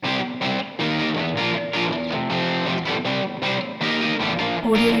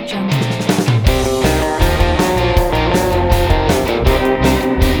Audio Jungle.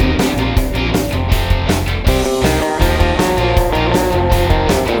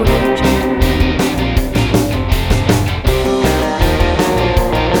 Audio Jungle. Audio Jungle.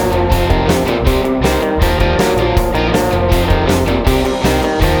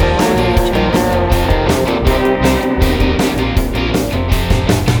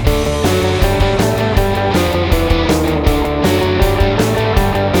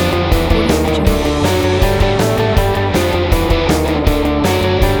 Audio Jungle. Audio Jungle.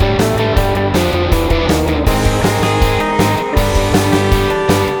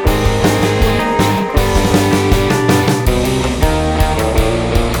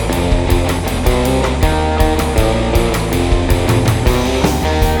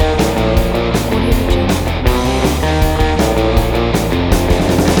 Audio Jungle. Audio Jungle. Audio Jungle.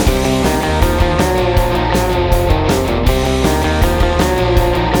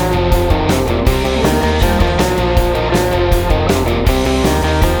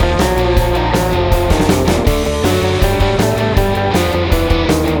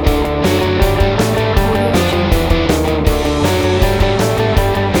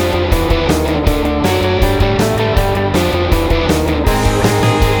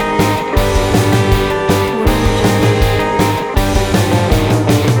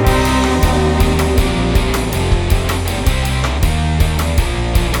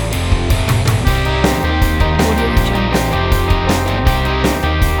 Audio Jungle. Audio Jungle.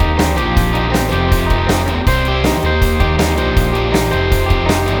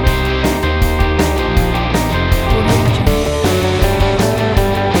 Audio Jungle. Audio Jungle.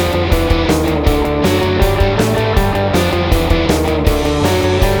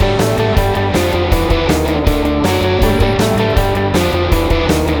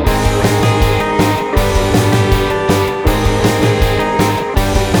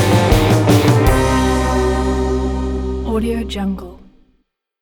 Audio Jungle.